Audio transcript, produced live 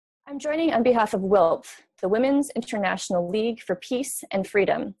joining on behalf of WILP, the Women's International League for Peace and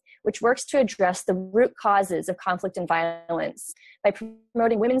Freedom, which works to address the root causes of conflict and violence by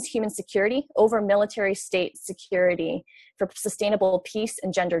promoting women's human security over military state security for sustainable peace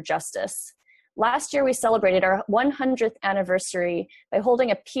and gender justice. Last year, we celebrated our 100th anniversary by holding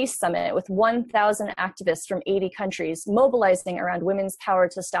a peace summit with 1,000 activists from 80 countries, mobilizing around women's power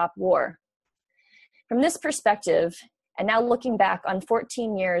to stop war. From this perspective, and now looking back on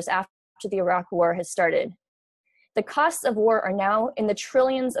 14 years after the Iraq War has started, the costs of war are now in the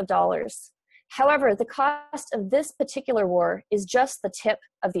trillions of dollars. However, the cost of this particular war is just the tip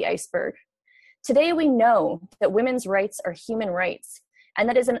of the iceberg. Today, we know that women's rights are human rights, and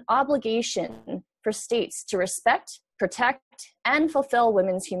that is an obligation for states to respect, protect, and fulfill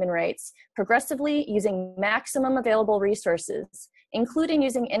women's human rights, progressively using maximum available resources, including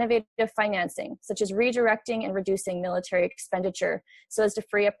using innovative financing, such as redirecting and reducing military expenditure so as to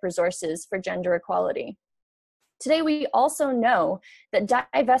free up resources for gender equality. Today, we also know that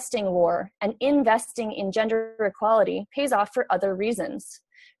divesting war and investing in gender equality pays off for other reasons.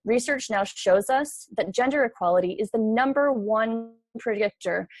 Research now shows us that gender equality is the #1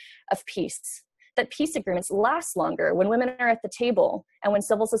 predictor of peace, that peace agreements last longer when women are at the table and when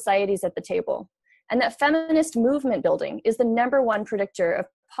civil society is at the table, and that feminist movement building is the #1 predictor of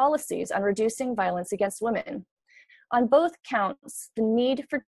policies on reducing violence against women. On both counts, the need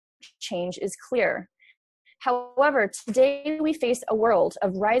for change is clear. However, today we face a world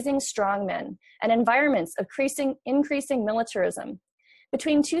of rising strongmen and environments of increasing militarism.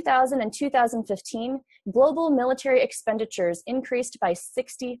 Between 2000 and 2015, global military expenditures increased by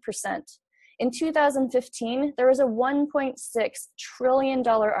 60%. In 2015, there was a $1.6 trillion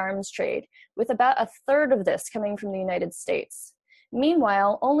arms trade, with about a third of this coming from the United States.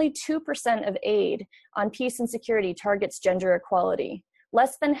 Meanwhile, only 2% of aid on peace and security targets gender equality.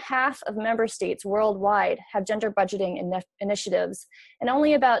 Less than half of member states worldwide have gender budgeting initiatives, and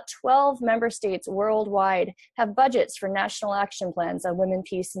only about 12 member states worldwide have budgets for national action plans on women,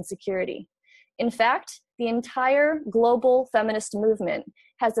 peace, and security. In fact, the entire global feminist movement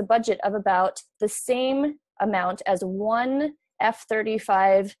has a budget of about the same amount as one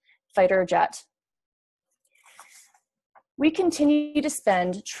F-35 fighter jet. We continue to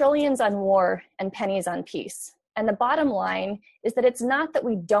spend trillions on war and pennies on peace. And the bottom line is that it's not that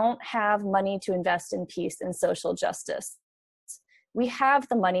we don't have money to invest in peace and social justice. We have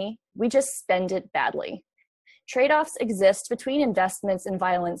the money, we just spend it badly. Trade-offs exist between investments in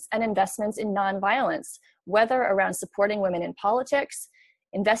violence and investments in nonviolence, whether around supporting women in politics,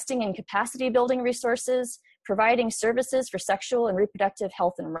 investing in capacity building resources, providing services for sexual and reproductive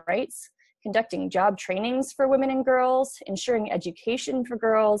health and rights, conducting job trainings for women and girls, ensuring education for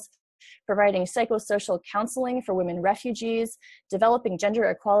girls, providing psychosocial counseling for women refugees, developing gender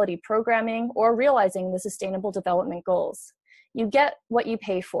equality programming, or realizing the Sustainable Development Goals. You get what you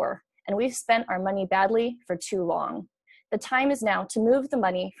pay for, and we've spent our money badly for too long. The time is now to move the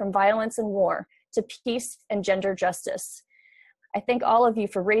money from violence and war to peace and gender justice. I thank all of you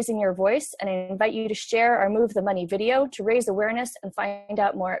for raising your voice, and I invite you to share our Move the Money video to raise awareness and find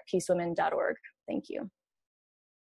out more at peacewomen.org. Thank you.